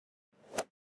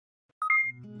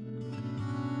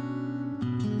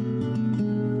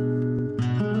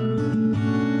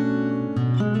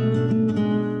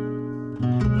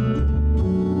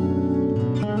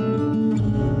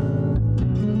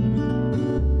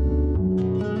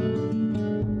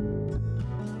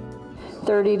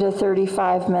30 to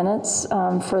 35 minutes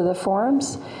for the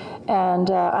forums.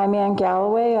 And I'm Ann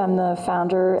Galloway. I'm the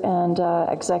founder and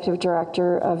executive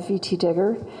director of VT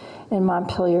Digger in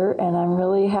Montpelier, and I'm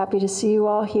really happy to see you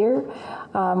all here.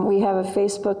 We have a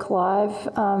Facebook Live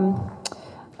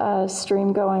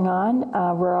stream going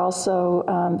on. We're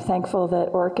also thankful that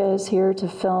Orca is here to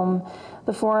film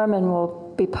the forum, and we'll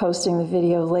be posting the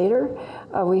video later.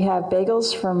 We have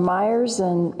bagels from Myers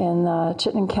in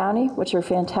Chittenden County, which are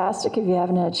fantastic if you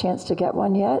haven't had a chance to get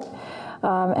one yet.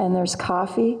 And there's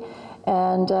coffee.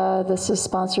 And this is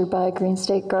sponsored by Green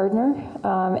State Gardener.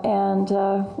 And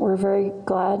we're very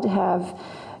glad to have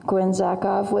Gwen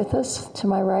Zakov with us to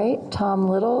my right, Tom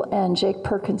Little, and Jake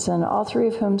Perkinson, all three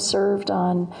of whom served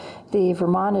on the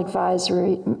Vermont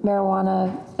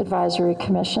Marijuana Advisory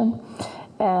Commission.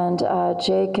 And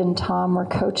Jake and Tom were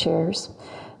co-chairs.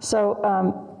 So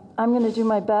I'm going to do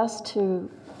my best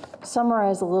to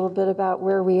summarize a little bit about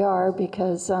where we are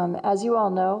because, as you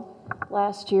all know,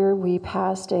 last year we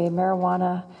passed a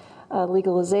marijuana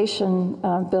legalization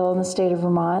bill in the state of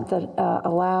Vermont that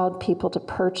allowed people to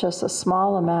purchase a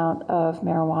small amount of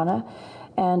marijuana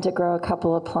and to grow a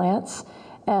couple of plants.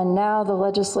 And now the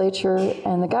legislature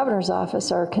and the governor's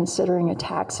office are considering a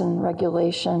tax and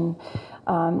regulation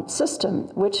system,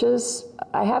 which is,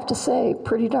 I have to say,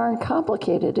 pretty darn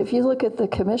complicated. If you look at the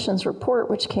commission's report,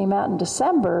 which came out in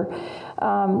December,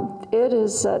 it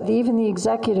is, even the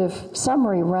executive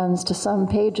summary runs to some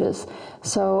pages.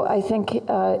 So I think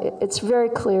it's very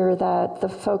clear that the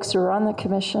folks who are on the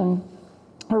commission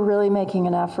are really making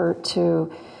an effort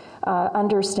to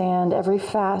understand every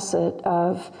facet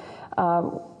of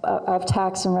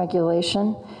tax and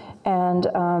regulation. And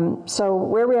so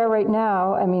where we are right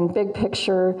now, I mean, big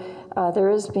picture, there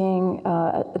is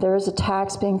a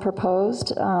tax being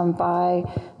proposed by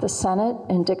the Senate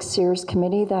in Dick Sears'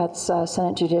 committee. That's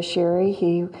Senate Judiciary.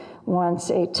 He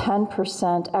wants a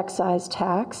 10% excise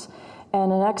tax.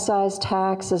 And an excise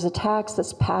tax is a tax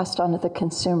that's passed on to the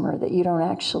consumer that you don't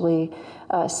actually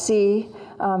see.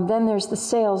 Then there's the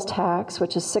sales tax,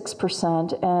 which is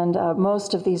 6%, and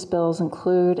most of these bills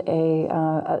include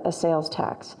a sales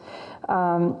tax.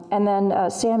 And then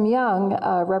Sam Young,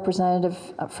 representative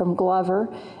from Glover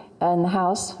in the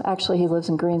House, actually he lives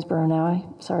in Greensboro now,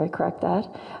 sorry, correct that.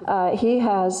 He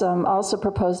has also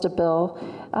proposed a bill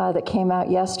that came out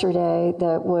yesterday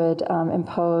that would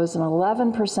impose an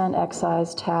 11%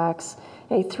 excise tax,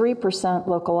 a 3%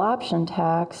 local option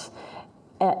tax,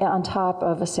 on top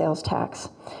of a sales tax.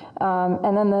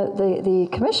 And then the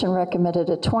commission recommended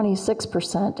a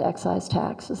 26% excise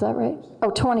tax. Is that right?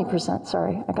 Oh, 20%,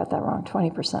 sorry, I got that wrong,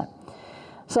 20%.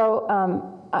 So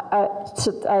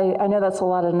I know that's a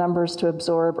lot of numbers to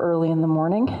absorb early in the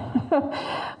morning.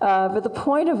 But the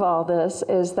point of all this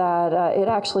is that it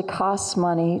actually costs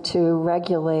money to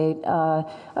regulate a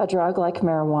drug like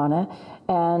marijuana.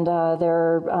 And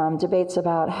there are debates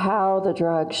about how the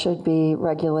drug should be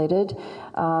regulated,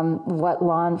 what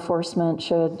law enforcement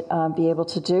should be able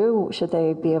to do. Should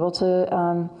they be able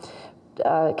to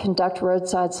conduct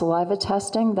roadside saliva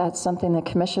testing? That's something the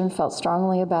commission felt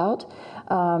strongly about.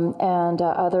 And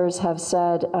others have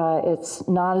said it's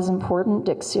not as important.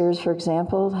 Dick Sears, for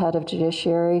example, head of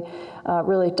Judiciary,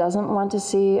 really doesn't want to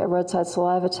see a roadside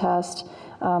saliva test.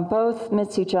 Both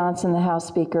Mitzi Johnson, the House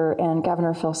Speaker, and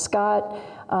Governor Phil Scott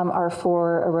are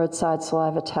for a roadside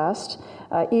saliva test,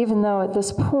 even though at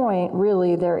this point,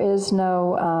 really, there is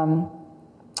no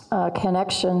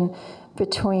connection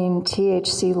between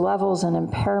THC levels and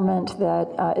impairment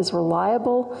that is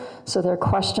reliable. So there are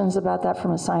questions about that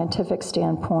from a scientific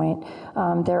standpoint.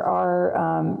 There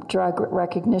are drug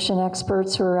recognition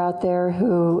experts who are out there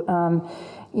who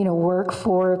work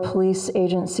for police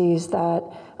agencies that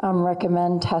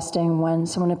recommend testing when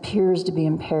someone appears to be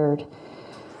impaired.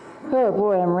 Oh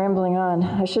boy, I'm rambling on.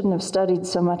 I shouldn't have studied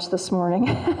so much this morning.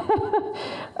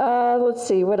 Let's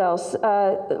see, what else?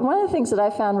 One of the things that I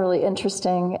found really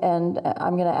interesting, and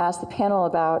I'm going to ask the panel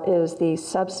about, is the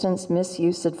Substance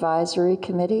Misuse Advisory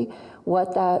Committee,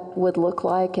 what that would look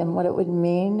like and what it would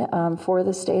mean for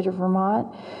the state of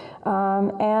Vermont,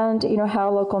 and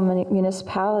how local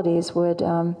municipalities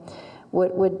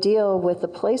would deal with the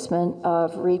placement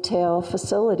of retail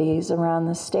facilities around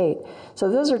the state. So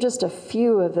those are just a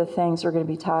few of the things we're going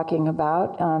to be talking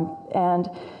about. And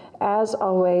as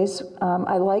always,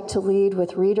 I like to lead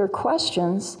with reader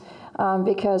questions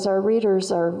because our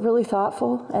readers are really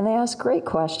thoughtful and they ask great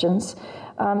questions.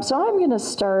 So I'm going to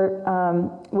start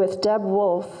with Deb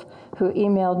Wolf, who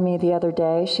emailed me the other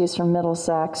day. She's from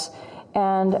Middlesex.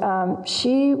 And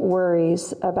she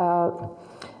worries about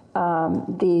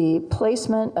the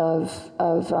placement of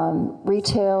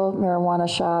retail marijuana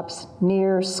shops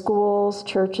near schools,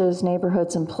 churches,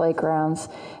 neighborhoods, and playgrounds.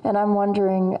 And I'm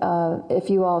wondering if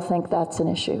you all think that's an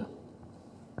issue.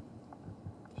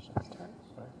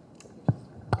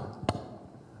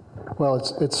 Well,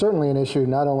 it's certainly an issue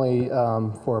not only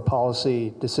for a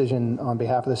policy decision on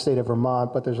behalf of the state of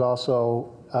Vermont, but there's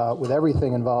also, with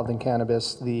everything involved in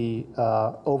cannabis, the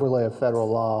overlay of federal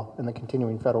law and the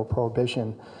continuing federal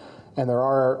prohibition. And there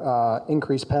are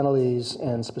increased penalties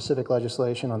and specific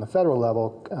legislation on the federal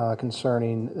level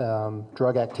concerning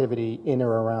drug activity in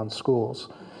or around schools.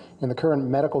 In the current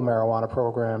medical marijuana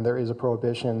program, there is a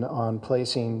prohibition on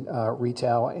placing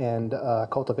retail and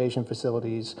cultivation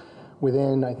facilities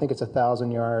within, I think it's 1,000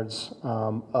 yards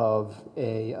of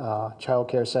a child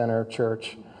care center,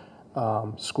 church,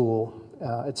 school,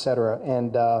 et cetera.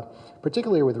 And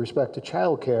particularly with respect to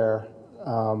child care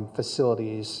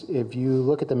facilities, if you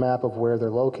look at the map of where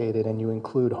they're located and you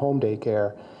include home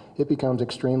daycare, it becomes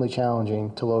extremely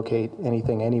challenging to locate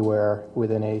anything anywhere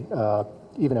within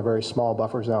even a very small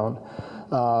buffer zone.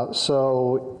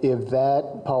 So if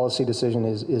that policy decision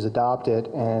is adopted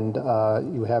and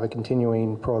you have a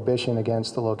continuing prohibition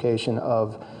against the location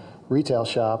of retail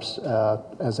shops,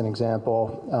 as an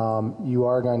example, you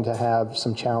are going to have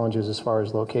some challenges as far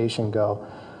as location go.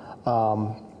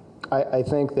 I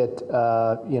think that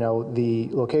the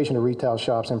location of retail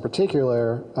shops in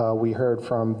particular, we heard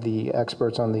from the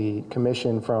experts on the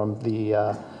commission from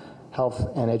the Health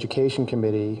and Education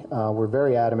Committee were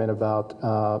very adamant about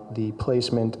the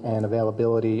placement and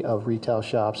availability of retail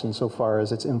shops insofar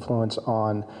as its influence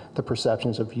on the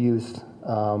perceptions of youth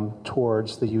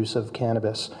towards the use of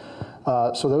cannabis.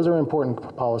 So those are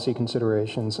important policy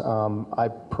considerations. I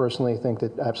personally think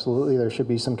that absolutely there should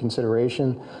be some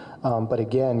consideration. But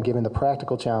again, given the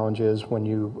practical challenges, when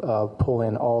you pull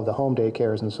in all of the home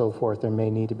daycares and so forth, there may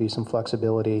need to be some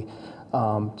flexibility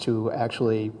to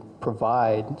actually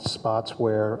provide spots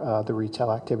where the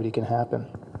retail activity can happen.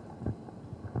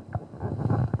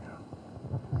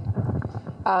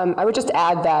 I would just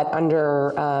add that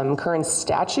under current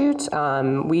statute,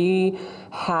 we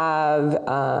have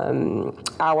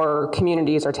our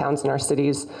communities, our towns, and our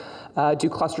cities do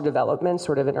cluster development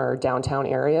sort of in our downtown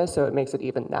area, so it makes it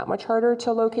even that much harder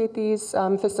to locate these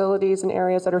facilities and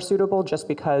areas that are suitable, just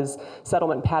because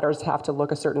settlement patterns have to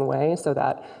look a certain way, so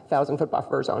that 1,000-foot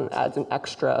buffer zone adds an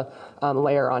extra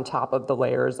layer on top of the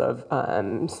layers of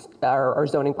our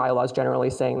zoning bylaws generally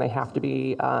saying they have to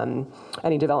be,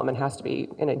 any development has to be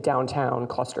in a downtown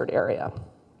clustered area.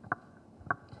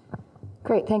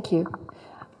 Great, thank you.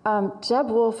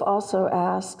 Deb Wolf also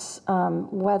asks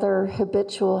whether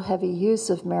habitual heavy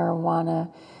use of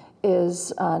marijuana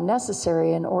is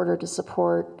necessary in order to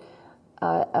support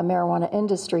a marijuana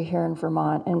industry here in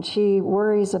Vermont, and she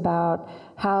worries about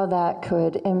how that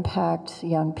could impact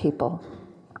young people.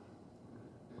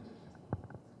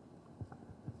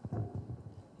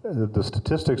 The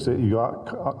statistics that you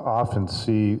often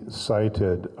see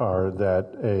cited are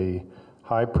that a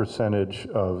high percentage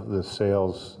of the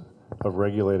sales of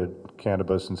regulated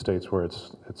cannabis in states where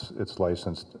it's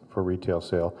licensed for retail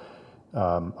sale,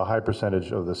 a high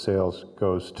percentage of the sales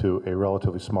goes to a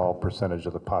relatively small percentage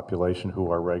of the population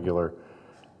who are regular,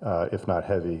 if not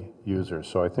heavy users.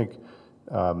 So I think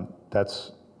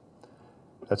that's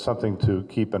something to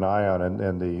keep an eye on,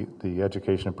 and the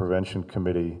Education and Prevention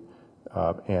Committee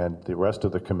and the rest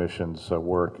of the commission's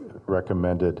work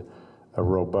recommended a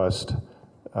robust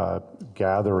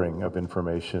gathering of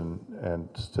information and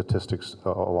statistics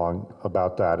along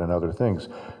about that and other things.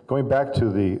 Going back to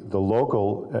the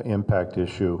local impact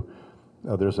issue,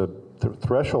 there's a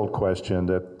threshold question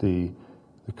that the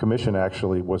commission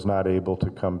actually was not able to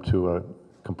come to a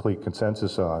complete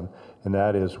consensus on, and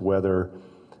that is whether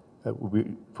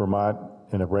Vermont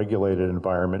in a regulated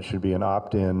environment should be an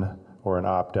opt-in or an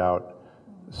opt-out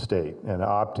state. And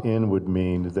opt-in would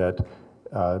mean that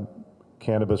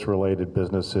cannabis-related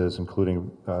businesses,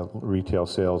 including retail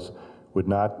sales, would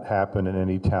not happen in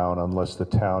any town unless the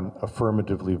town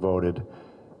affirmatively voted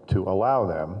to allow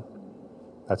them.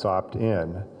 That's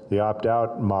opt-in. The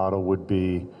opt-out model would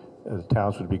be the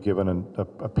towns would be given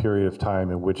a period of time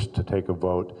in which to take a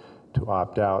vote to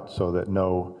opt out so that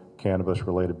no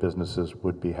cannabis-related businesses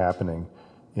would be happening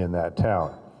in that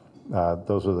town.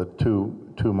 Those are the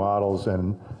two models,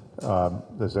 and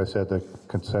as I said, the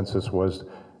consensus was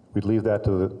we'd leave that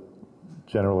to the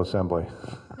General Assembly.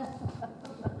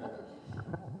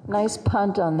 Nice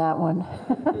punt on that one.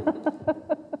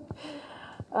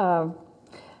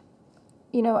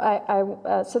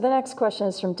 So the next question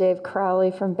is from Dave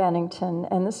Crowley from Bennington,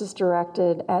 and this is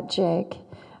directed at Jake.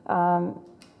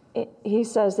 He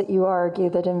says that you argue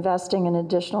that investing in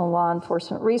additional law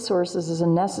enforcement resources is a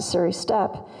necessary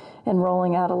step in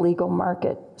rolling out a legal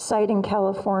market. Citing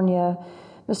California,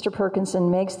 Mr. Perkinson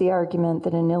makes the argument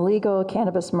that an illegal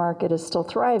cannabis market is still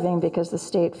thriving because the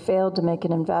state failed to make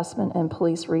an investment in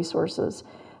police resources.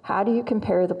 How do you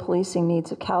compare the policing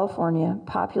needs of California,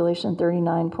 population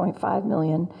 39.5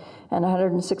 million and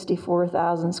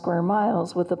 164,000 square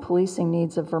miles, with the policing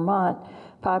needs of Vermont,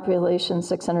 population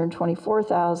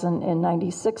 624,000 and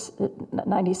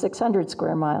 9,600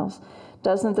 square miles?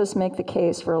 Doesn't this make the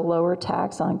case for a lower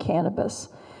tax on cannabis?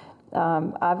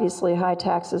 Obviously, high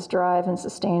taxes drive and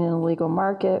sustain an illegal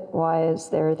market. Why is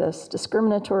there this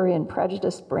discriminatory and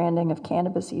prejudiced branding of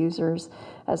cannabis users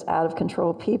as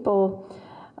out-of-control people?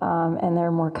 And there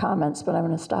are more comments, but I'm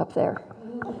going to stop there.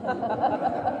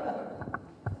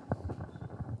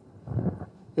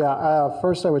 Yeah,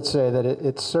 first I would say that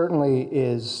it certainly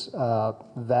is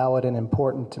valid and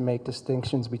important to make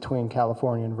distinctions between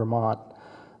California and Vermont.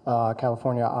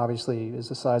 California obviously is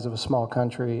the size of a small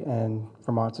country, and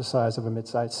Vermont's the size of a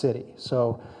mid-sized city.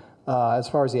 So as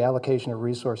far as the allocation of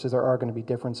resources, there are going to be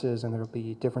differences, and there will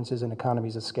be differences in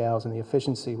economies of scales and the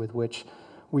efficiency with which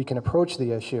we can approach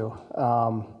the issue.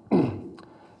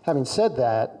 Having said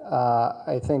that,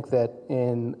 I think that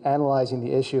in analyzing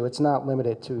the issue, it's not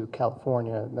limited to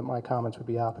California, that my comments would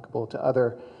be applicable to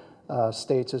other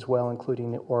states as well,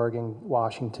 including Oregon,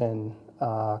 Washington,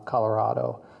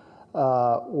 Colorado,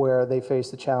 where they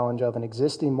face the challenge of an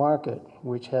existing market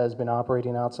which has been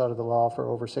operating outside of the law for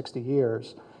over 60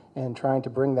 years and trying to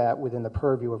bring that within the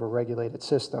purview of a regulated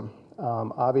system.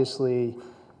 Obviously,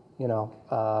 you know,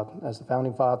 as the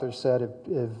founding fathers said,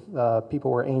 if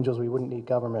people were angels, we wouldn't need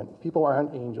government. People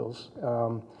aren't angels,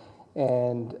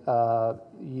 and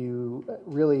you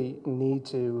really need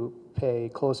to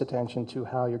pay close attention to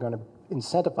how you're going to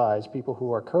incentivize people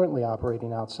who are currently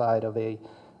operating outside of a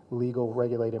legal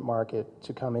regulated market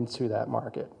to come into that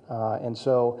market. And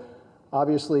so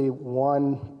obviously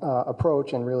one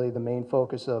approach, and really the main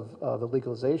focus of the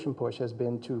legalization push, has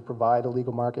been to provide a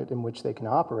legal market in which they can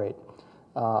operate.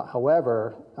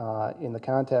 However, in the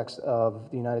context of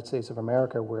the United States of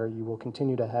America, where you will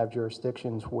continue to have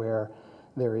jurisdictions where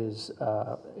there is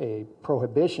a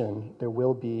prohibition, there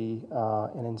will be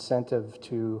an incentive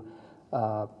to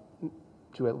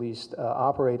at least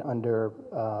operate under,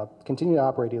 continue to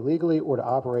operate illegally, or to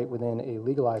operate within a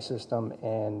legalized system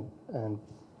and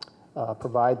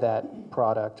provide that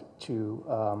product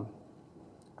to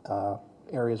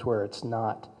areas where it's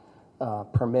not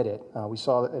permitted. We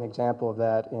saw an example of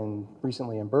that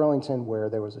recently in Burlington, where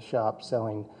there was a shop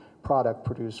selling product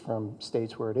produced from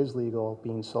states where it is legal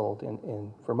being sold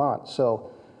in Vermont.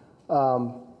 So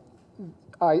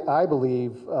I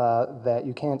believe that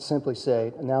you can't simply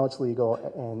say, now it's legal,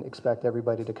 and expect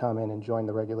everybody to come in and join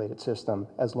the regulated system,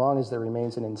 as long as there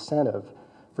remains an incentive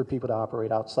for people to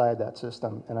operate outside that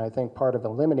system. And I think part of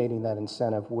eliminating that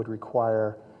incentive would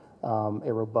require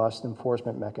a robust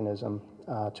enforcement mechanism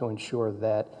to ensure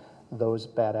that those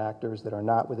bad actors that are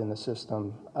not within the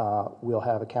system will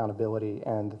have accountability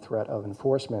and the threat of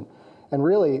enforcement. And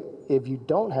really, if you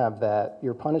don't have that,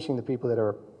 you're punishing the people that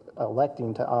are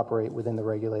electing to operate within the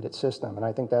regulated system. And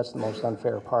I think that's the most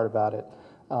unfair part about it.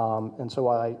 And so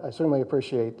I certainly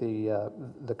appreciate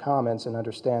the comments and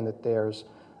understand that there's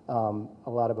a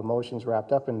lot of emotions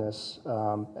wrapped up in this.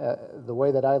 The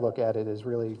way that I look at it is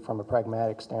really from a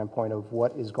pragmatic standpoint of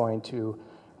what is going to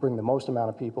bring the most amount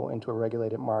of people into a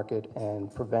regulated market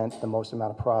and prevent the most amount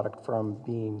of product from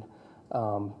being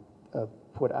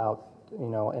put out, you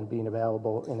know, and being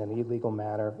available in an illegal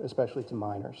manner, especially to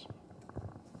minors.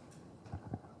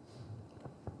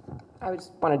 I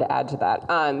just wanted to add to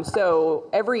that. So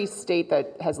every state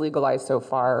that has legalized so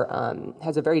far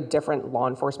has a very different law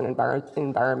enforcement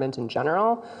environment in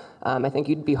general. I think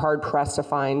you'd be hard pressed to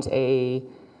find a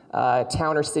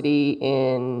town or city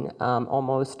in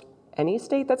almost any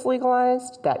state that's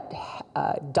legalized that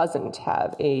doesn't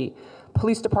have a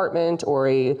police department or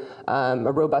a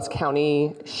robust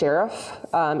county sheriff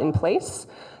in place.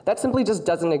 That simply just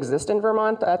doesn't exist in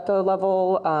Vermont at the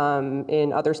level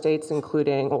in other states,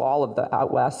 including all of the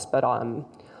out west, but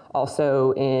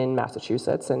also in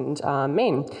Massachusetts and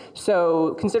Maine.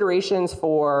 So considerations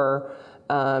for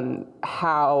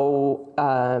how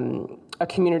a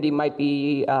community might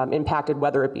be impacted,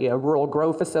 whether it be a rural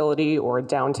grow facility or a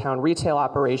downtown retail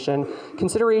operation,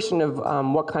 consideration of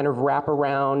what kind of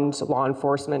wraparound law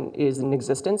enforcement is in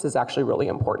existence is actually really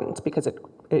important, because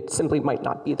it simply might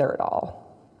not be there at all.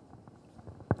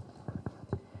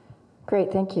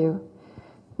 Great, thank you.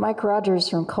 Mike Rogers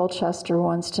from Colchester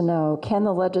wants to know, can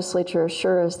the legislature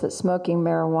assure us that smoking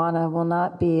marijuana will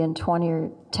not be in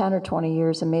 10 or 20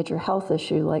 years a major health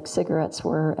issue like cigarettes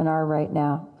were and are right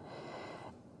now?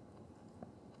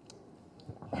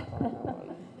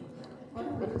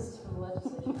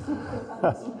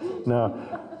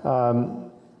 No.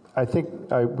 I think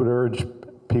I would urge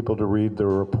people to read the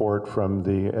report from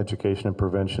the Education and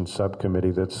Prevention Subcommittee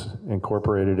that's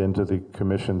incorporated into the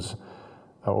Commission's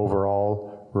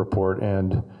overall report.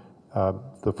 And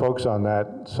the folks on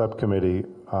that subcommittee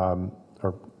are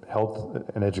health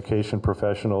and education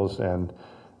professionals and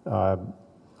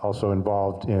also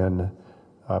involved in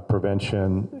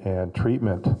prevention and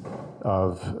treatment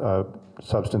of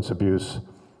substance abuse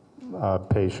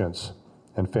patients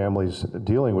and families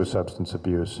dealing with substance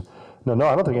abuse. No,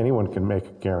 I don't think anyone can make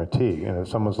a guarantee. And if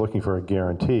someone's looking for a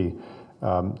guarantee,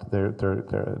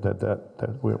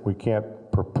 we can't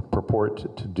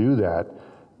purport to do that.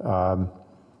 And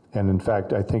in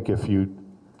fact, I think if you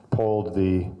polled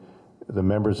the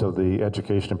members of the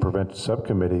Education and Prevention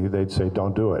Subcommittee, they'd say,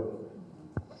 don't do it.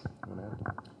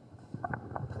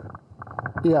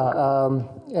 Yeah,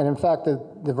 and in fact,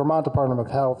 the Vermont Department of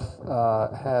Health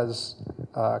has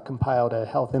compiled a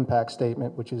health impact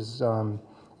statement, which is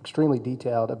extremely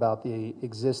detailed about the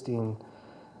existing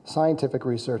scientific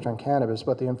research on cannabis.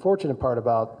 But the unfortunate part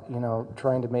about,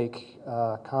 trying to make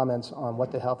comments on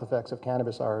what the health effects of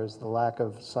cannabis are is the lack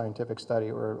of scientific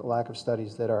study or lack of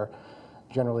studies that are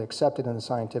generally accepted in the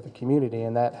scientific community,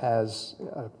 and that has,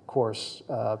 of course,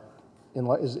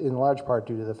 is in large part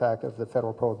due to the fact of the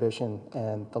federal prohibition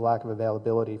and the lack of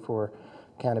availability for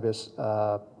cannabis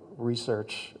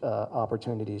research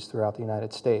opportunities throughout the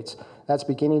United States. That's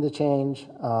beginning to change,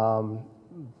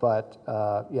 but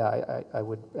I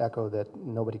would echo that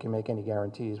nobody can make any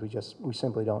guarantees. We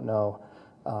simply don't know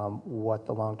what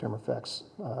the long-term effects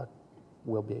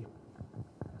will be.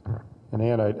 And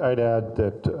Ann, I'd add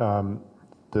that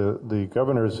the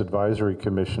Governor's Advisory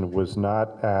Commission was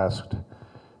not asked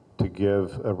to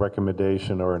give a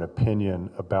recommendation or an opinion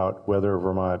about whether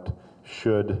Vermont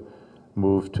should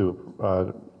move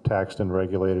to taxed and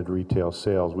regulated retail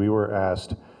sales. We were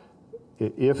asked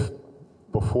if,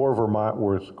 before Vermont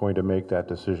was going to make that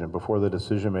decision, before the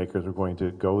decision makers were going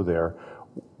to go there,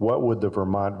 what would the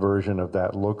Vermont version of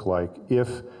that look like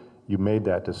if you made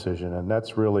that decision? And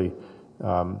that's really,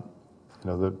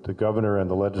 the governor and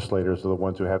the legislators are the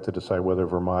ones who have to decide whether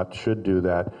Vermont should do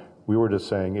that. We were just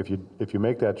saying, if you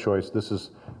make that choice, these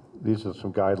are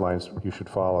some guidelines you should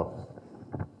follow.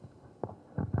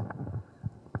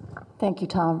 Thank you,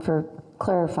 Tom, for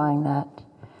clarifying that.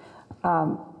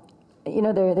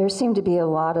 There seem to be a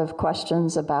lot of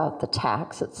questions about the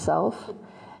tax itself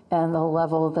and the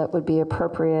level that would be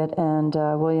appropriate. And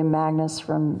William Magnus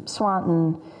from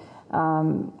Swanton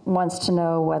wants to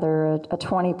know whether a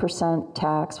 20%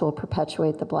 tax will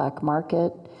perpetuate the black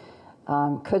market.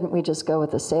 Couldn't we just go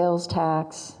with a sales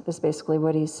tax, is basically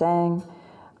what he's saying.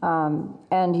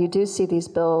 And you do see these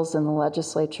bills in the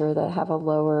legislature that have a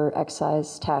lower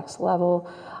excise tax level.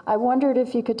 I wondered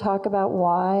if you could talk about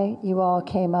why you all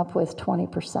came up with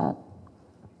 20%.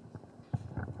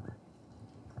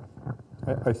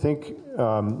 I think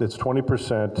it's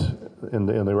 20% in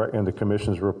the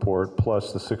Commission's report,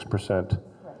 plus the 6%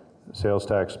 sales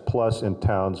tax, plus in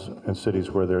towns and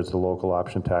cities where there's the local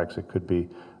option tax, it could be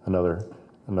another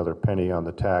penny on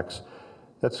the tax.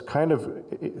 That's kind of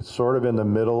sort of in the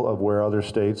middle of where other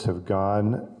states have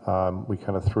gone. We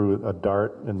kind of threw a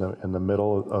dart in the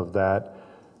middle of that.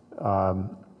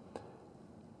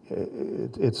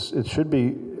 It should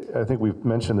be, I think we've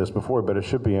mentioned this before, but it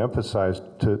should be emphasized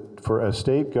for a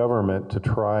state government to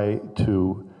try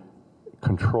to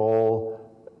control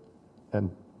and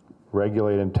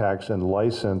regulate and tax and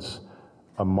license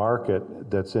a market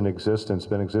that's been in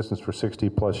existence for 60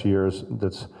 plus years,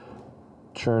 that's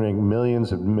churning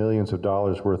millions and millions of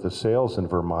dollars worth of sales in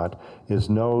Vermont, is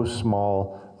no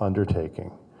small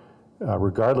undertaking.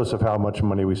 Regardless of how much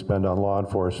money we spend on law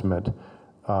enforcement,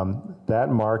 that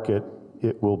market,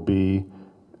 it will be,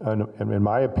 in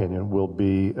my opinion, will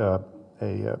be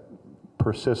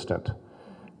persistent.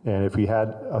 And if we had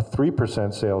a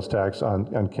 3% sales tax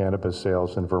on cannabis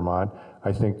sales in Vermont,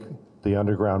 I think the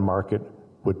underground market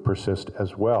would persist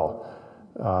as well.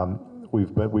 We've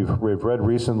read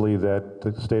recently that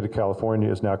the state of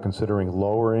California is now considering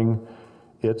lowering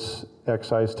its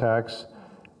excise tax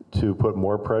to put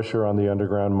more pressure on the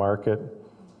underground market.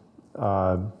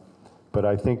 But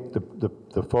I think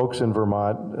the folks in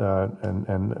Vermont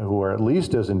and who are at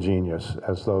least as ingenious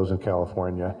as those in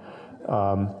California,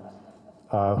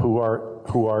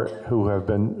 who have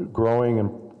been growing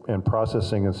and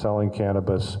processing and selling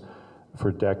cannabis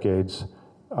for decades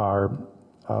are,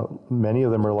 many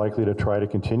of them are likely to try to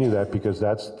continue that because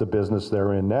that's the business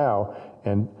they're in now.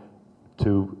 And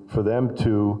for them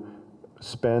to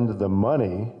spend the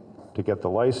money to get the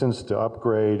license, to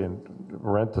upgrade and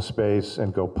rent the space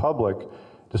and go public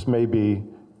just may be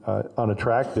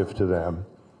unattractive to them.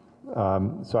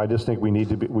 So I just think we need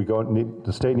to be,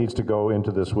 the state needs to go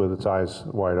into this with its eyes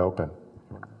wide open.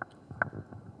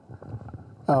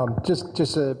 Just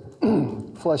to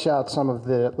flesh out some of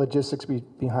the logistics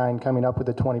behind coming up with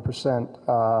the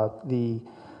 20%,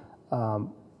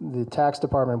 the tax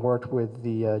department worked with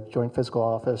the joint fiscal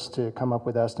office to come up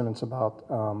with estimates about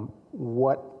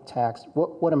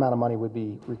what amount of money would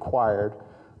be required,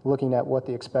 looking at what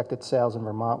the expected sales in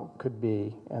Vermont could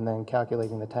be, and then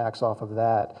calculating the tax off of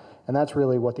that. And that's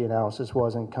really what the analysis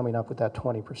was in coming up with that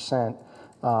 20%.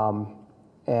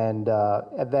 And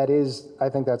that is, I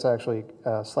think that's actually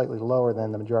slightly lower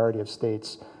than the majority of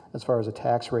states as far as a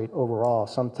tax rate overall.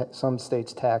 Some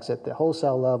states tax at the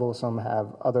wholesale level, some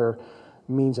have other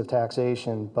means of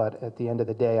taxation, but at the end of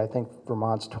the day, I think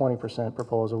Vermont's 20%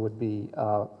 proposal would be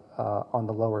on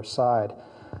the lower side.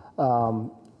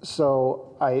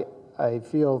 So I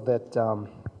feel that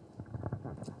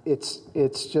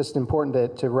it's just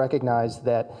important to recognize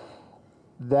that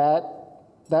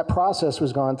process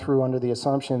was gone through under the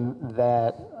assumption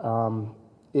that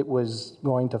it was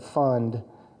going to fund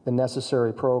the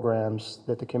necessary programs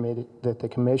that the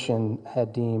commission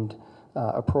had deemed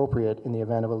appropriate in the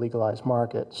event of a legalized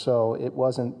market. So it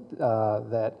wasn't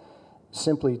that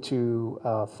simply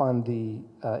to fund the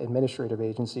administrative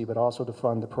agency, but also to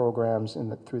fund the programs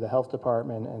through the health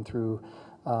department and through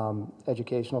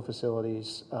educational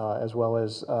facilities, as well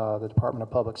as the Department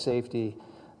of Public Safety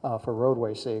for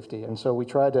roadway safety. And so we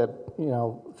tried to,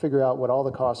 figure out what all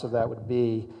the costs of that would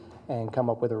be and come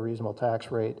up with a reasonable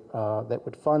tax rate that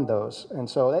would fund those. And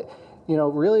so that,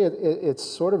 really it's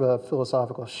sort of a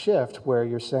philosophical shift where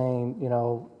you're saying,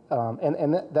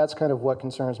 that's kind of what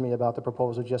concerns me about the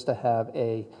proposal, just to have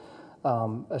a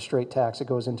straight tax that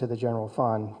goes into the general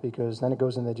fund, because then it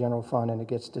goes in the general fund and it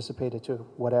gets dissipated to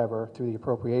whatever through the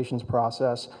appropriations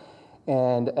process.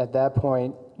 And at that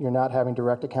point, you're not having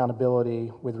direct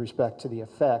accountability with respect to the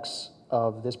effects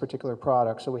of this particular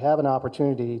product. So we have an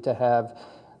opportunity to have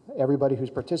everybody who's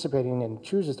participating and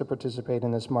chooses to participate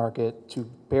in this market to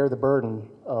bear the burden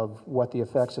of what the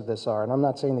effects of this are. And I'm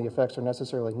not saying the effects are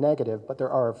necessarily negative, but there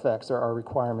are effects. There are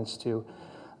requirements to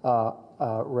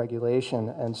regulation.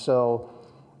 And so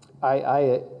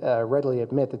I readily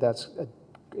admit that that's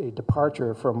a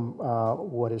departure from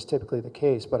what is typically the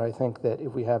case, but I think that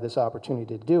if we have this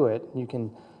opportunity to do it, you can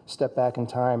step back in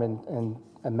time and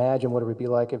imagine what it would be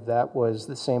like if that was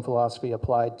the same philosophy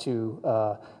applied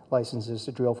to licenses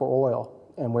to drill for oil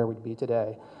and where we'd be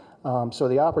today. So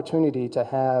the opportunity to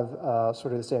have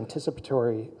sort of this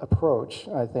anticipatory approach,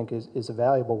 I think, is a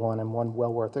valuable one and one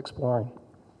well worth exploring.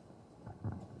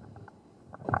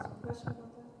 Question about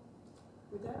that?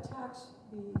 Would that tax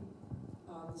be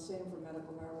the same for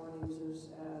medical marijuana users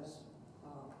as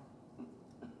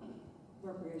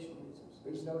recreational users?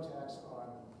 There's no tax on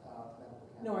medical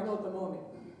cannabis. No, I know at the moment.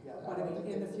 Yeah, But I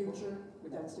mean, in the future,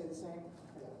 would that stay the same?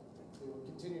 Yeah. There will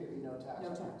continue to be no tax. No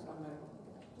tax on medical.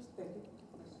 Just thinking.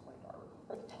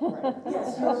 Right.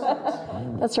 Yes,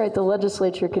 you're That's right, the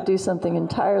legislature could do something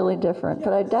entirely different,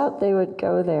 but I doubt they would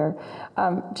go there.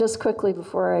 Just quickly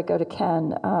before I go to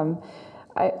Ken,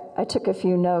 I took a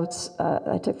few notes.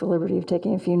 I took the liberty of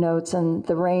taking a few notes, and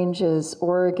the range is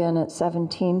Oregon at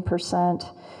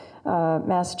 17%,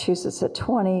 Massachusetts at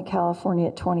 20%, California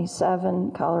at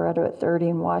 27%, Colorado at 30%,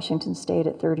 and Washington State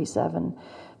at 37%.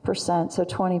 So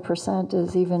 20%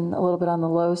 is even a little bit on the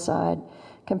low side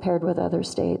compared with other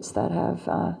states that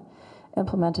have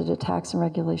implemented a tax and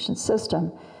regulation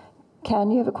system.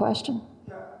 Ken, you have a question?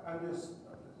 Yeah, I'm just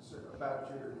about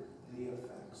the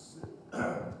effects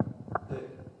that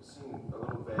seem a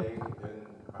little vague, and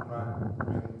I'm not, I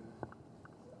mean,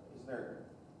 isn't there,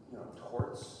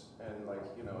 torts, and like,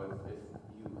 if you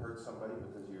hurt somebody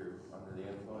because you're under the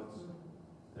influence,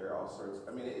 there are all sorts,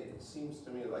 it seems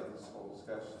to me like this whole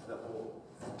discussion,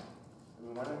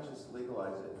 why not just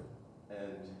legalize it?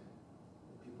 And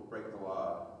if people break the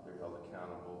law, they're held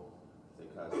accountable. If they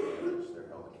cause damage, they're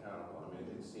held accountable.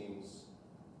 It seems,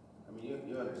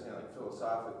 you understand, like,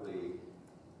 philosophically,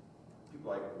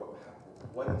 people like,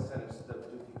 what incentives do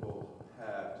people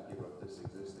have to give up this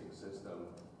existing system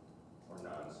or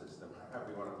non-system?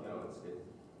 However you want to, it's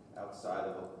outside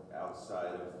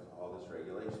of all this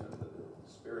regulation. The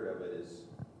spirit of it is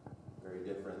very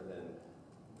different than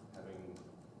having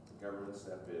the government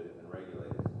step in and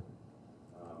regulate it.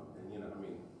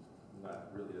 I'm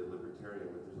not really a libertarian,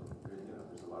 but there's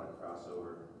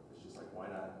crossover. It's just like, why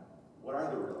not? What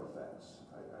are the real effects?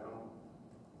 I don't,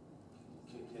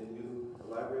 can you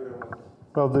elaborate on what?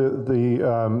 Well,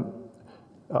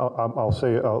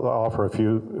 I'll offer a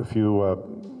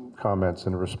few comments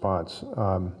in response.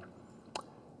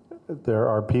 There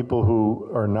are people who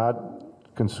are not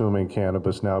consuming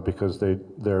cannabis now because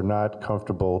they're not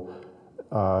comfortable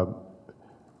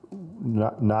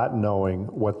not knowing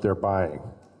what they're buying.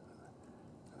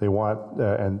 They want,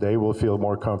 and they will feel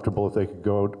more comfortable if they could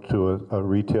go to a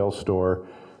retail store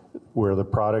where the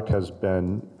product has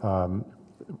been,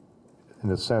 in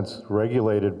a sense,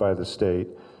 regulated by the state,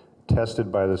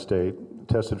 tested by the state,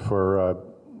 tested for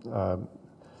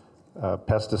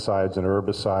pesticides and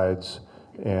herbicides,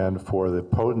 and for the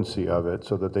potency of it,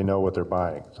 so that they know what they're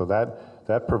buying. So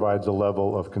that provides a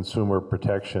level of consumer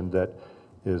protection that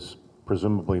is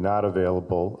presumably not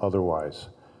available otherwise.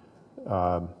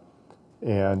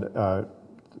 And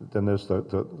then there's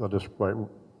I'll just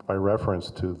by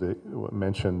reference to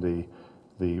mention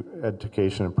the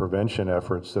education and prevention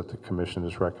efforts that the commission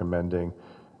is recommending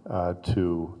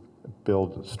to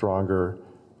build stronger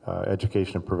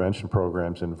education and prevention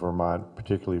programs in Vermont,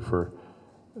 particularly for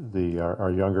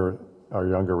our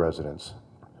younger residents.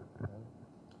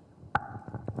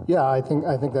 Yeah, I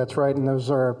think that's right, and those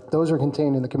are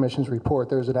contained in the commission's report.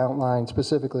 There's an outline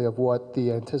specifically of what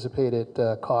the anticipated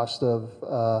cost of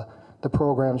the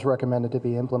programs recommended to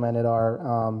be implemented are.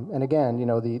 And again, you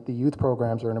know, the youth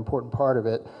programs are an important part of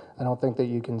it. I don't think that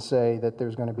you can say that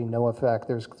there's going to be no effect.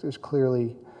 There's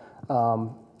clearly a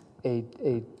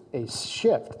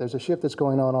shift. There's a shift that's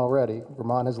going on already.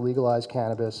 Vermont has legalized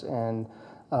cannabis, and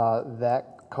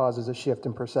that causes a shift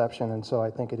in perception. And so I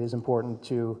think it is important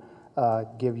to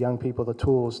give young people the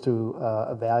tools to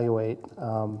evaluate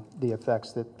the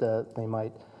effects that they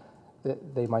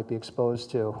might be exposed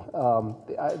to.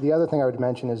 The other thing I would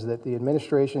mention is that the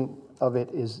administration of it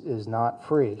is not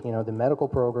free. You know, the medical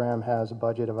program has a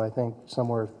budget of, I think,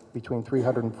 somewhere between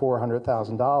 $300,000 and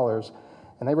 $400,000,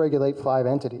 and they regulate 5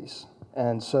 entities.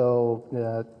 And so,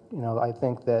 you know, I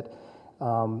think that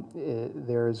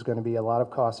there is going to be a lot of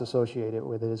costs associated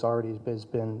with it, as already has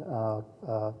been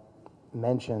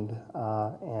mentioned.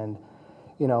 And,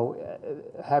 you know,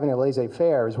 having a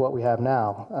laissez-faire is what we have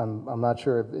now. I'm not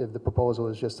sure if the proposal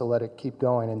is just to let it keep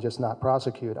going and just not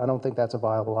prosecute. I don't think that's a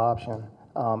viable option.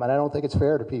 And I don't think it's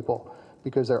fair to people,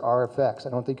 because there are effects. I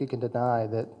don't think you can deny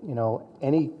that, you know,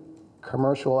 any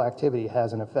commercial activity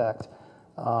has an effect.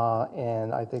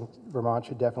 And I think Vermont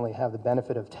should definitely have the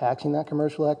benefit of taxing that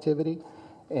commercial activity.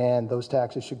 And those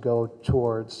taxes should go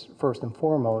towards, first and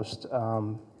foremost,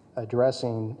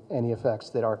 addressing any effects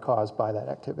that are caused by that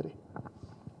activity.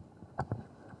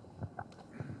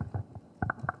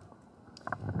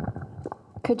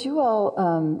 Could you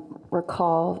all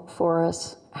recall for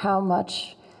us how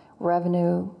much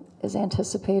revenue is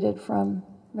anticipated from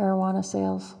marijuana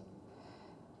sales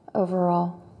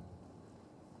overall?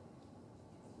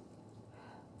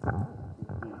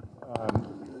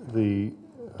 The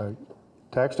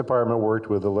tax department worked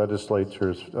with the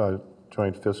legislature's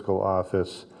joint fiscal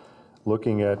office,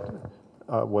 looking at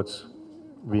what's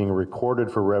being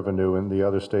recorded for revenue in the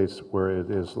other states where it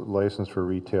is licensed for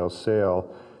retail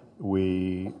sale.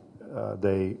 They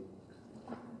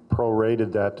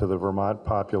prorated that to the Vermont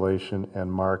population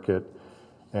and market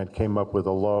and came up with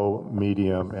a low,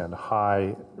 medium, and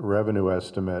high revenue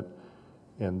estimate.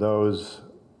 And those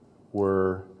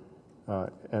were,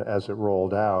 as it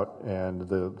rolled out, and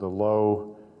the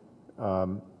low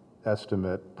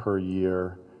estimate per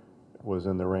year was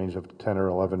in the range of $10 or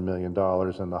 $11 million,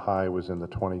 and the high was in the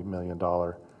 $20 million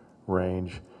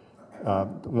range.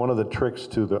 One of the tricks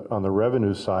on the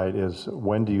revenue side is,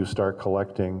 when do you start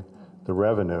collecting the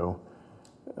revenue?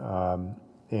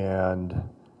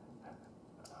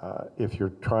 If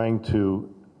you're trying to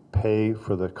pay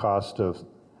for the cost of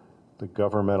the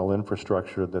governmental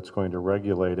infrastructure that's going to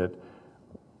regulate it,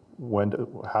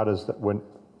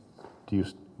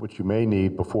 what you may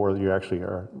need before you actually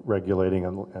are regulating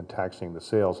and taxing the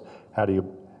sales, how do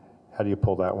you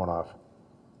pull that one off?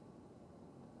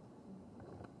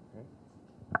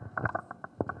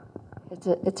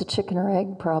 It's a chicken or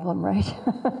egg problem, right?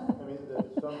 I mean,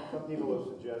 some people have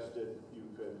suggested you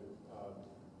could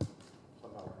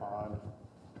somehow bond.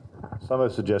 Some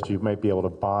have suggested you might be able to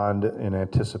bond in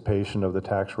anticipation of the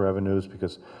tax revenues,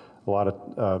 because a lot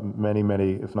of, many,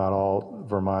 if not all,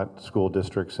 Vermont school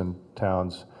districts and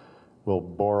towns will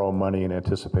borrow money in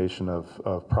anticipation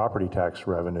of property tax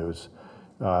revenues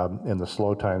in the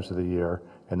slow times of the year,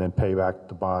 and then pay back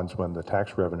the bonds when the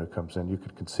tax revenue comes in. You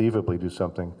could conceivably do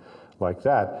something like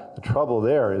that. The trouble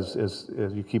there is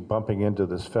you keep bumping into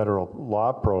this federal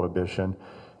law prohibition,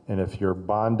 And if you're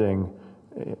bonding,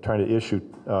 trying to issue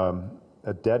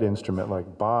a debt instrument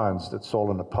like bonds that's sold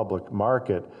in the public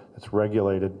market that's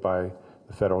regulated by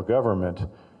the federal government,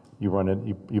 you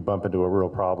bump into a real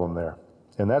problem there.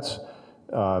 And that's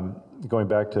going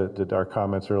back to our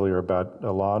comments earlier about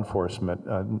law enforcement.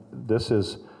 This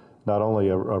is not only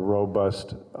a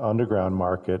robust underground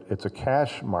market, it's a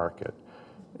cash market.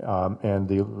 And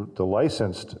the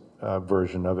licensed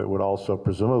version of it would also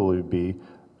presumably be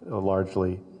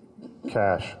largely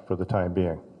cash for the time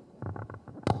being.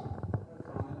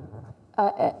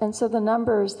 And so the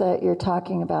numbers that you're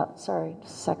talking about, sorry,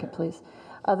 just a second, please.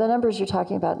 The numbers you're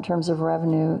talking about in terms of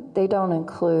revenue, they don't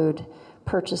include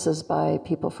purchases by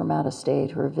people from out of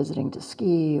state who are visiting to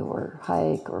ski or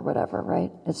hike or whatever,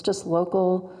 right? It's just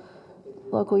local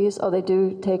use? Oh, they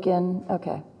do take in?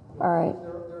 Okay, all right.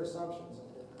 There are assumptions,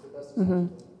 the best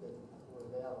assumptions that were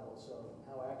available, so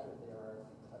how accurate they are,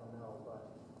 I don't know,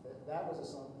 but that was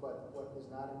assumption, but what was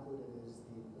not included is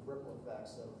the ripple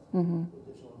effects of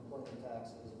additional employment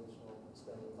taxes, additional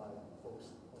spending by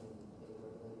folks in a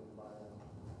regulated environment.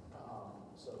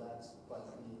 So that's, but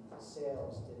the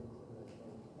sales did include, I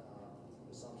think,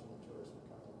 the assumption that tourists would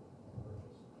come in and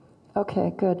purchase. Okay,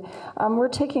 good. We're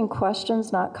taking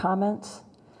questions, not comments.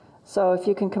 So if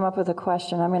you can come up with a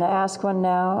question, I'm going to ask one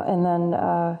now, and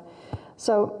then,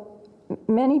 so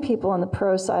many people on the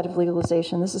pro side of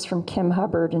legalization, this is from Kim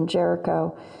Hubbard in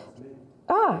Jericho.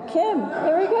 Ah, Kim,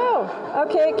 there we go.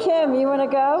 Okay, Kim, you want to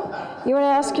go? You want to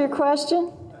ask your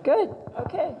question? Good,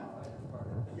 okay.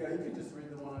 Yeah, you can just read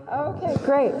the one. Okay,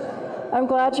 great. I'm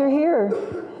glad you're here.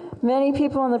 Many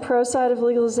people on the pro side of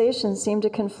legalization seem to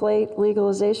conflate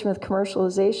legalization with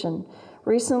commercialization.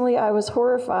 Recently, I was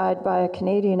horrified by a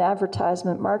Canadian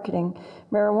advertisement marketing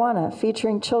marijuana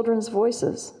featuring children's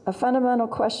voices. A fundamental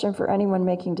question for anyone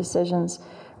making decisions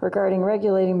regarding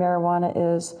regulating marijuana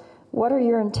is, what are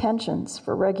your intentions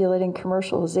for regulating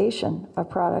commercialization of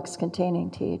products containing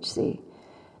THC?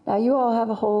 Now, you all have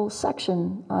a whole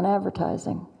section on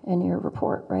advertising in your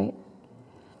report, right?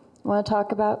 Want to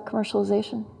talk about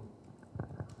commercialization?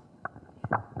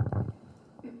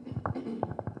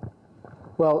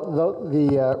 Well,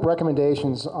 the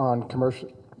recommendations on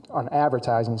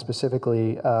advertising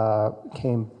specifically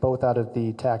came both out of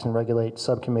the Tax and Regulate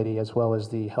subcommittee as well as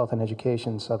the Health and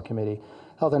Education subcommittee.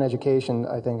 Health and Education,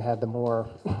 I think, had the more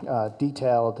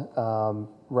detailed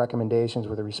recommendations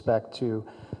with respect to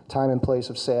time and place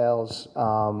of sales,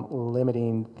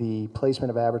 limiting the placement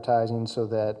of advertising so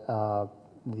that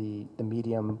the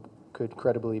medium could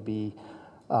credibly be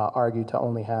argued to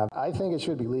only have. I think it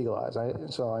should be legalized.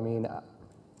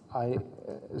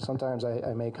 Sometimes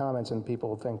I make comments and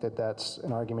people think that that's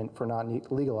an argument for not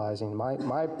legalizing.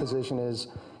 My position is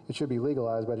it should be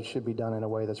legalized, but it should be done in a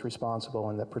way that's responsible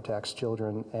and that protects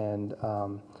children and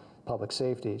public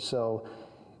safety. So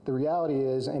the reality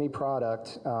is any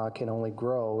product can only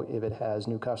grow if it has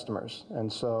new customers.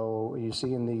 And so you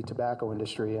see in the tobacco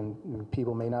industry, and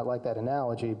people may not like that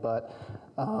analogy, but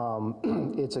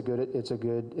it's a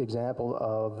good example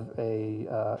of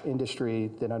a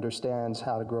industry that understands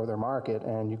how to grow their market,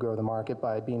 and you grow the market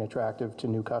by being attractive to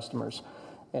new customers.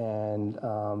 And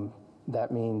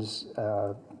that means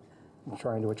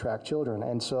trying to attract children.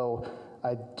 And so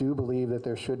I do believe that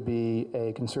there should be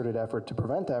a concerted effort to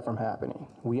prevent that from happening.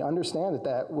 We understand that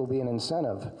that will be an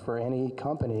incentive for any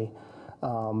company.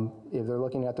 If they're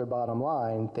looking at their bottom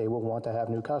line, they will want to have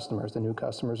new customers. The new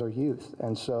customers are youth.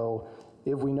 And so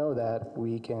if we know that,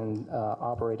 we can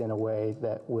operate in a way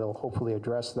that will hopefully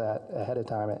address that ahead of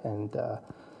time and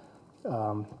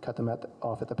cut them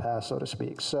off at the pass, so to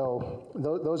speak. So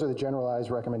those are the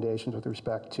generalized recommendations with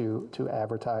respect to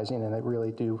advertising, and they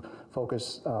really do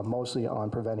focus mostly on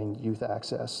preventing youth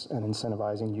access and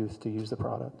incentivizing youth to use the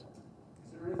product.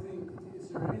 Is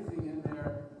there anything in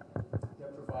there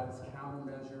that provides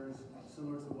countermeasures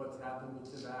similar to what's happened with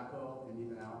tobacco and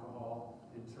even alcohol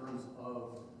in terms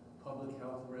of public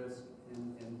health risk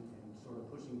and sort of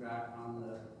pushing back on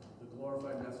the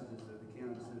glorified messages that the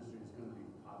cannabis industry is going to be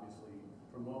obviously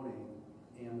promoting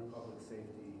and the public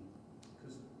safety?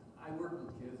 Because I work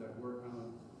with kids.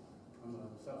 I'm a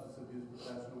substance abuse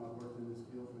professional. I've worked in this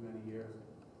field for many years.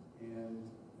 And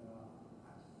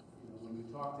when you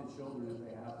talk to children,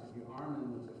 if you arm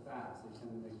them with the facts, they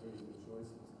tend to make very good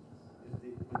choices.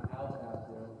 Without that,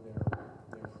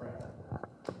 they're prey.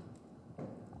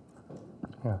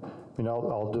 Yeah,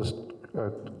 I'll just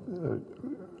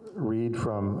read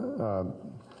from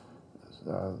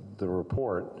the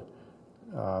report.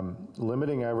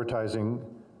 Limiting advertising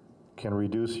can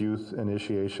reduce youth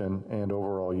initiation and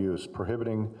overall use.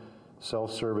 Prohibiting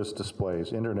self-service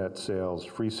displays, internet sales,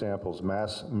 free samples,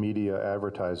 mass media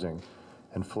advertising,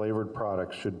 and flavored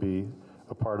products should be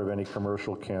a part of any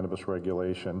commercial cannabis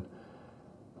regulation.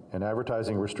 And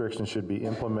advertising restrictions should be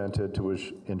implemented to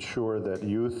ensure that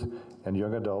youth and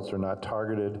young adults are not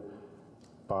targeted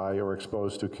by or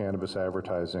exposed to cannabis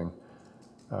advertising.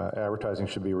 Advertising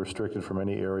should be restricted from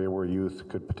any area where youth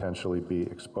could potentially be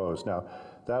exposed. Now,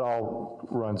 that all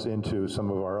runs into some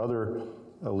of our other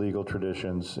legal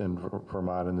traditions in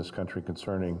Vermont and this country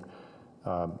concerning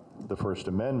the First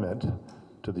Amendment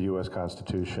to the U.S.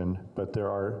 Constitution, but there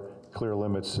are clear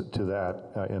limits to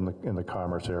that in the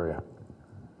commerce area.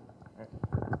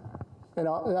 And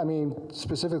I mean,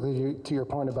 specifically to your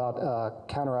point about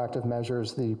counteractive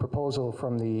measures, the proposal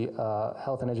from the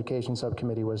Health and Education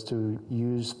Subcommittee was to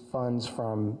use funds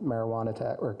from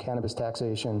marijuana or cannabis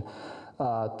taxation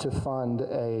to fund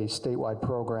a statewide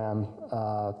program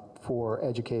for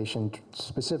education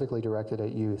specifically directed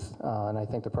at youth. And I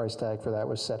think the price tag for that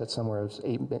was set at somewhere it was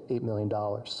 $8 million.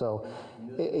 So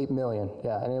 $8 million,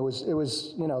 yeah. And it was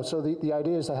you know, so the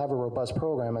idea is to have a robust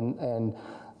program, and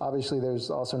obviously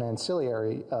there's also an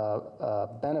ancillary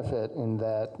benefit in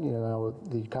that, you know,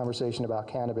 the conversation about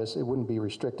cannabis, it wouldn't be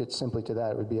restricted simply to that.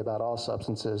 It would be about all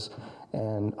substances,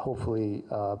 and hopefully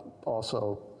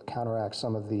also counteract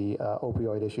some of the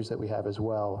opioid issues that we have as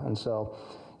well. And so,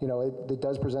 you know, it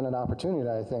does present an opportunity,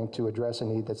 I think, to address a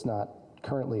need that's not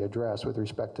currently addressed with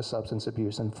respect to substance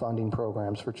abuse and funding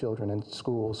programs for children in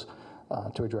schools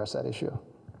to address that issue.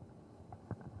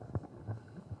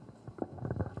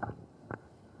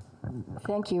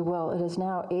 Thank you. Well, it is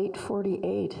now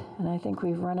 8:48, and I think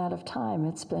we've run out of time.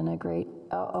 It's been a great,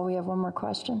 oh, we have one more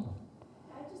question?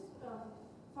 I just,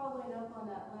 following up on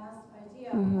that last idea,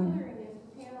 I'm wondering if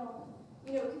the panel,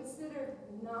 you know, considered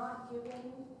not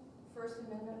giving First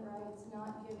Amendment rights,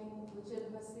 not giving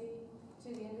legitimacy to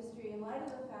the industry in light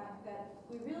of the fact that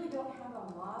we really don't have a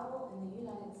model in the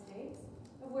United States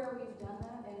of where we've done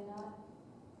that and not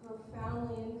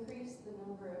profoundly increased the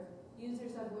number of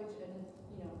users of which, and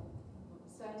you know,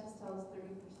 scientists tell us 30%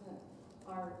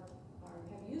 have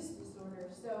use disorder,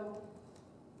 so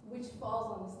which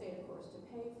falls on the state, of course, to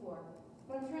pay for.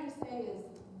 What I'm trying to say is,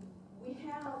 we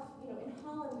have, you know, in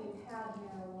Holland they've had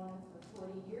marijuana for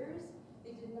 40 years.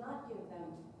 They did not give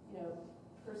them, you know,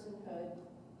 personhood,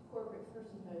 corporate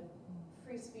personhood,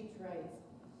 free speech rights,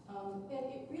 and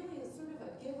it really is sort of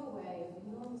a giveaway of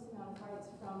enormous amount of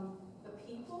rights from the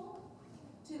people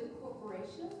to the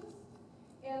corporations,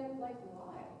 and like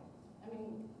why? I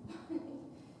mean,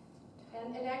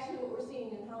 and actually what we're seeing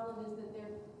in Holland is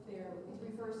that they're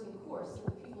reversing course. So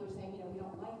the people are saying, you know, we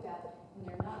don't like that, and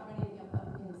they're not running up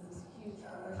against this huge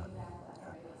commercial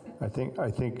backlash, right?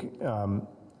 I think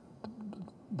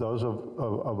those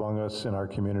among us in our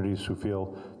communities who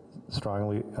feel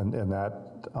strongly on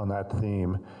that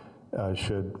theme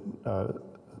should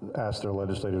ask their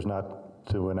legislators not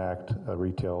to enact a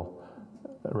retail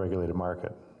regulated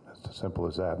market. It's as simple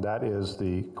as that. That is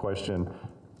the question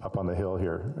up on the Hill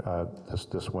here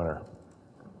this winter.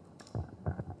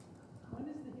 When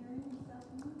is the hearing this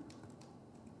afternoon?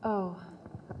 Oh.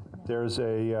 There's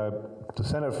the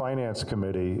Senate Finance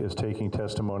Committee is taking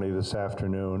testimony this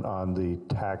afternoon on the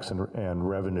tax and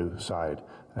revenue side,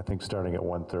 I think starting at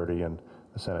 1:30 in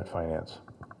the Senate Finance.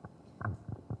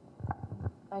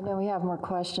 I know we have more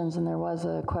questions, and there was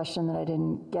a question that I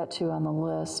didn't get to on the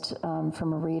list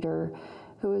from a reader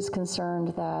who is concerned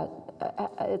that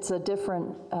it's a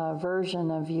different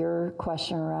version of your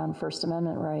question around First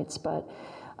Amendment rights, but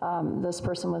this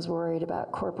person was worried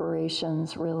about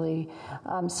corporations really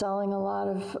selling a lot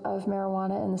of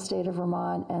marijuana in the state of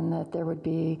Vermont, and that there would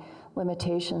be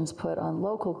limitations put on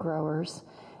local growers.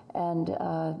 And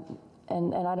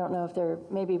I don't know if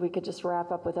maybe we could just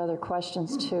wrap up with other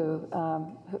questions too.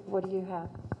 What do you have?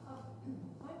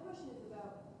 My question is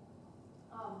about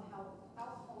how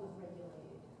alcohol is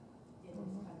regulated in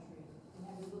this country, and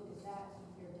have you looked at that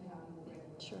compared to how you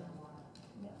regulate marijuana?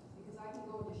 Yeah. Because I can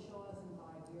go into Shaw's and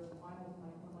buy beer and wine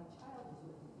when my child is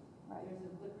with me. Right. There's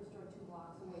a liquor store 2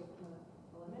 blocks away from an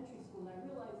elementary school, and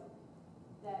I realize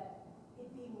that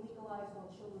it being legalized while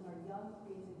children are young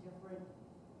creates a different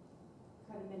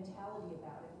kind of mentality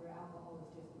about it, where alcohol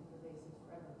has just been pervasive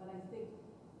forever. But I think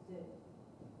that,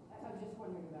 I'm just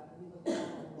wondering about, have you looked at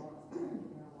the laws compared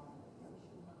to marijuana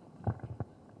legalization?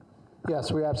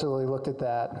 Yes, we absolutely looked at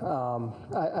that.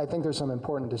 I think there's some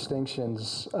important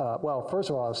distinctions. Well, first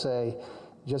of all, I'll say,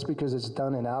 just because it's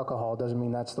done in alcohol doesn't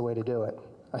mean that's the way to do it.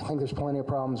 I think there's plenty of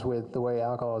problems with the way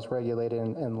alcohol is regulated,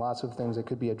 and lots of things that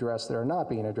could be addressed that are not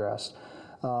being addressed.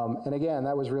 And again,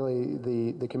 that was really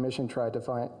the commission tried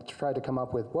to come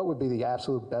up with what would be the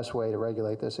absolute best way to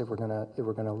regulate this if we're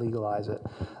gonna legalize it.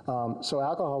 So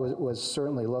alcohol was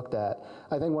certainly looked at.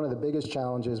 I think one of the biggest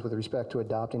challenges with respect to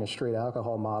adopting a straight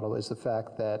alcohol model is the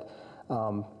fact that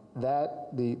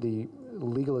the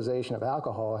legalization of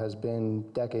alcohol has been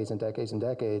decades and decades and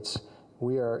decades.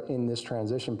 We are in this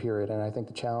transition period, and I think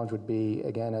the challenge would be,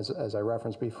 again, as I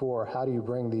referenced before, how do you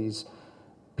bring these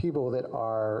people that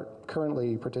are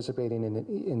currently participating in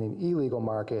an illegal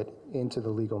market into the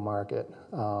legal market?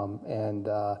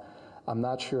 I'm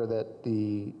not sure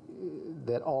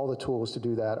that all the tools to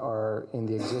do that are in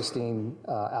the existing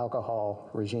alcohol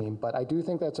regime, but I do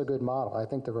think that's a good model. I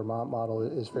think the Vermont model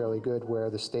is fairly good, where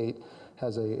the state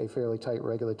has a fairly tight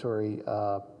regulatory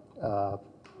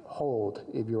hold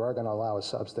if you are going to allow a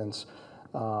substance.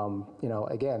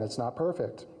 Again, it's not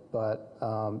perfect, but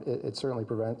it certainly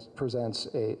presents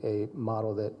a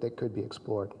model that could be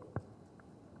explored.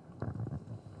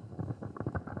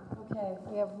 Okay,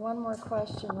 we have one more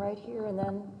question right here, and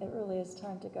then it really is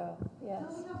time to go. Yes.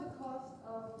 Tell me about the cost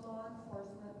of law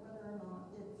enforcement, whether or not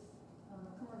it's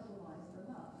commercialized or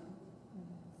not.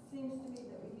 Seems to me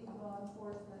that we need law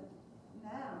enforcement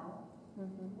now,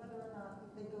 whether or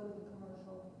not they go to the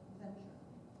commercial venture.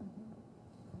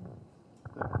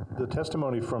 The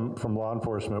testimony from law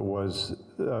enforcement was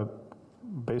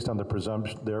based on their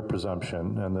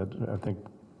presumption, and that I think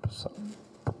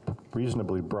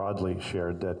reasonably broadly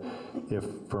shared, that if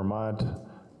Vermont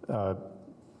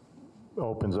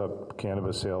opens up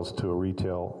cannabis sales to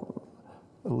legal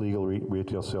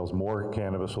retail sales, more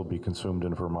cannabis will be consumed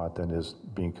in Vermont than is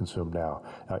being consumed now.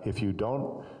 If you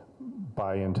don't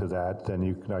buy into that, then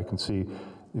you can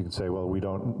say, well, we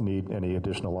don't need any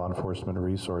additional law enforcement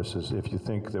resources. If you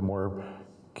think that more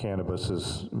cannabis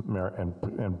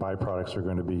and byproducts are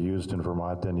going to be used in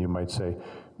Vermont, then you might say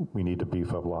we need to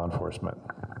beef up law enforcement.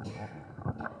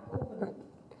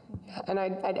 And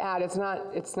I'd add, it's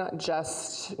not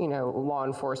just law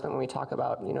enforcement when we talk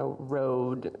about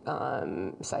road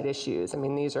side issues. I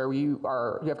mean, you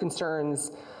have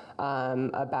concerns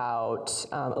about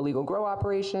illegal grow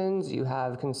operations. You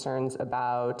have concerns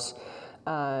about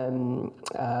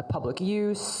public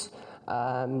use.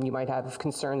 You might have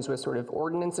concerns with sort of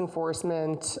ordinance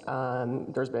enforcement.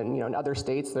 There's been, in other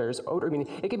states, there's odor. I mean,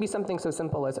 it could be something so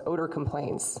simple as odor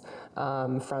complaints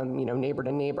from, neighbor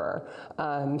to neighbor.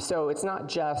 So it's not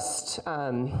just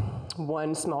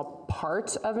one small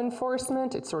part of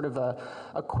enforcement. It's sort of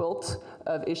a quilt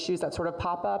of issues that sort of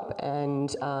pop up,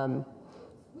 and We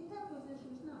have those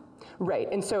issues now. right.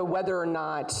 And so whether or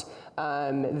not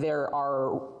there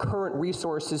are current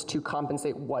resources to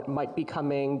compensate what might be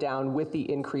coming down with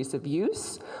the increase of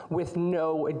use, with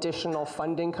no additional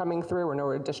funding coming through or no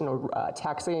additional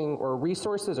taxing or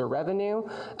resources or revenue,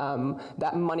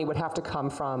 that money would have to come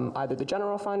from either the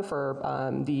general fund for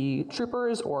the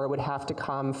troopers, or it would have to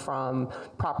come from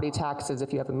property taxes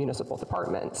if you have a municipal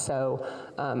department. So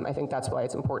I think that's why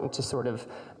it's important to sort of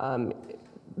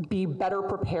be better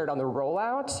prepared on the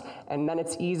rollout, and then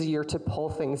it's easier to pull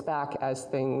things back as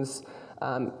things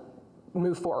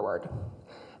move forward.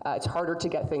 It's harder to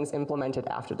get things implemented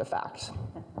after the fact.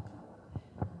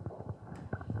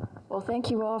 Well, thank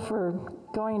you all for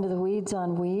going into the weeds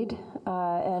on weed.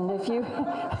 And if you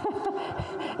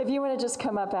if you want to just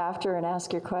come up after and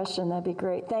ask your question, that'd be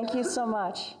great. Thank you so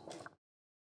much.